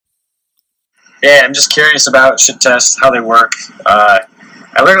Yeah, I'm just curious about shit tests, how they work. I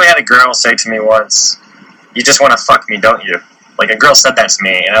literally had a girl say to me once, "You just want to fuck me, don't you?" Like, a girl said that to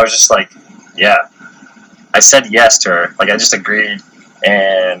me, and I was just like, yeah. I said yes to her. Like, I just agreed,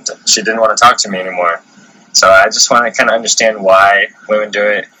 and she didn't want to talk to me anymore. So I just want to kind of understand why women do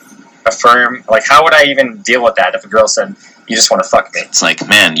it. Affirm, like, how would I even deal with that if a girl said, "You just want to fuck me"? It's like,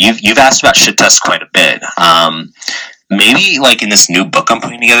 man, you've asked about shit tests quite a bit. Maybe, like, in this new book I'm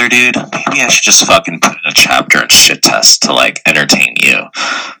putting together, dude, maybe I should just fucking put in a chapter on shit tests to, like, entertain you.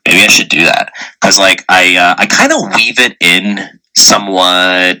 Maybe I should do that. Because, like, I kind of weave it in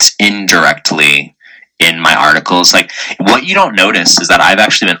somewhat indirectly in my articles. Like, what you don't notice is that I've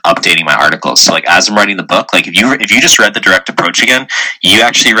actually been updating my articles. So, like, as I'm writing the book, like, if you just read the direct approach again, you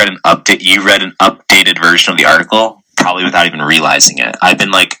actually read an updated version of the article, probably without even realizing it. I've been,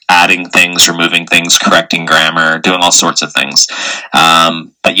 like, adding things, removing things, correcting grammar, doing all sorts of things.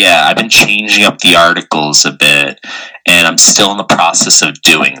 But yeah, I've been changing up the articles a bit, and I'm still in the process of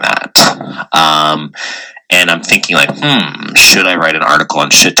doing that. And I'm thinking, like, should I write an article on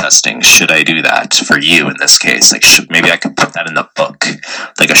shit testing? Should I do that for you in this case? Like, maybe I could put that in the book,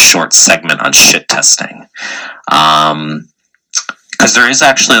 like a short segment on shit testing. Because there is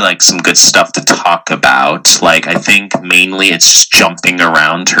actually, like, some good stuff to talk about. Like, I think mainly it's just jumping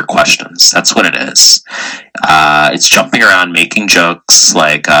around her questions. That's what it is. It's jumping around, making jokes,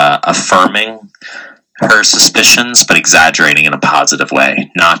 like, affirming her suspicions, but exaggerating in a positive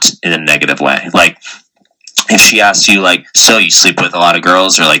way, not in a negative way. Like, if she asks you, like, so you sleep with a lot of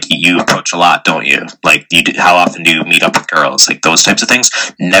girls, or, like, you approach a lot, don't you? Like, how often do you meet up with girls? Like, those types of things.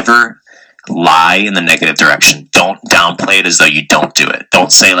 Never lie in the negative direction. Don't downplay it as though you don't do it.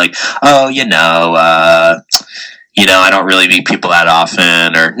 Don't say, like, oh, I don't really meet people that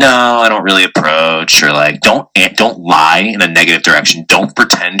often, or no, I don't really approach, or, like, don't lie in a negative direction. Don't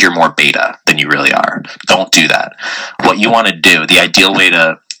pretend you're more beta than you really are. Don't do that. What you want to do, the ideal way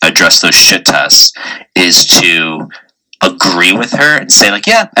to address those shit tests, is to agree with her and say, like,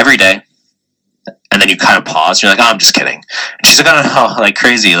 yeah, every day. And then you kind of pause. You're like, oh, I'm just kidding. And she's like, oh, like,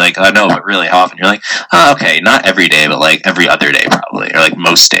 crazy. Like, I know, but really, how often? You're like, oh, okay, not every day, but, like, every other day probably, or, like,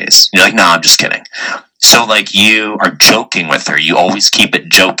 most days. And you're like, no, I'm just kidding. So, like, you are joking with her. You always keep it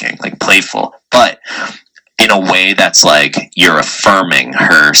joking, like, playful. But in a way that's, like, you're affirming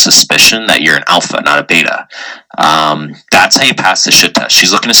her suspicion that you're an alpha, not a beta. That's how you pass the shit test.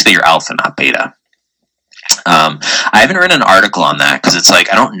 She's looking to see that you're alpha, not beta. I haven't written an article on that because it's like,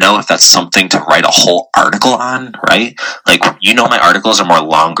 I don't know if that's something to write a whole article on, right? Like, my articles are more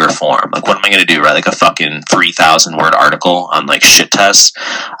longer form. Like, what am I going to do, right? Like a fucking 3,000 word article on, like, shit tests.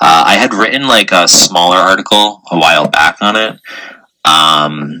 I had written, like, a smaller article a while back on it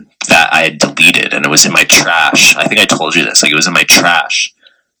that I had deleted, and it was in my trash. I think I told you this. Like, it was in my trash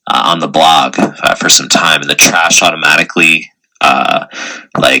on the blog for some time, and the trash automatically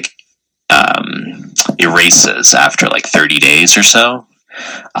erases after, like, 30 days or so.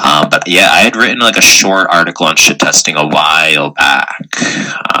 But yeah, I had written, like, a short article on shit testing a while back.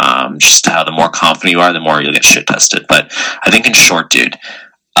 Just how the more confident you are, the more you'll get shit tested. But I think, in short, dude,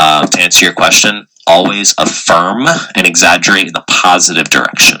 to answer your question, always affirm and exaggerate in the positive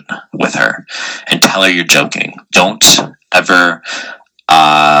direction with her, and tell her you're joking. Don't ever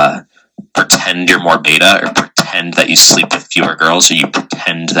pretend you're more beta, or pretend that you sleep with fewer girls, or you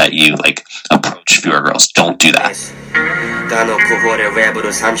pretend that you, like, approach fewer girls. Don't do that. 까놓고 후월에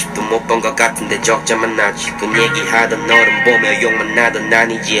랩으로 30도 못 본 것 같은데 적자만 나지 그 얘기하던 너를 보며 욕만 나던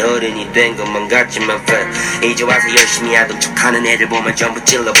아니지 어른이 된 것만 같지만 이제 와서 열심히 하던 척하는 애들 보면 전부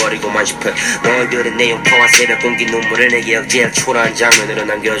찔러버리고만 싶어 너희들의 내용 포화 새벽 공기 눈물을 내게 제일 초라한 장면으로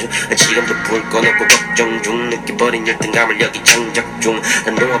남겨줘 지금도 불 꺼놓고 걱정 중 느껴버린 열등감을 여기 장작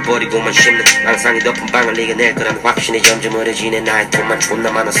중난 놓아버리고만 싶는 망상이 덮은 방을 이겨낼 거란 확신이 점점 어려지네 나의 돈만 존나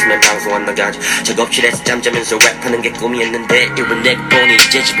많았으면 방송 안 나가지 작업실에서 잠자면서 랩하는 게 꿈이었는데 이런 내 폰이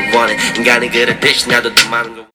이제 집을 원해 인간은 그래 대신 나도 더 많은 거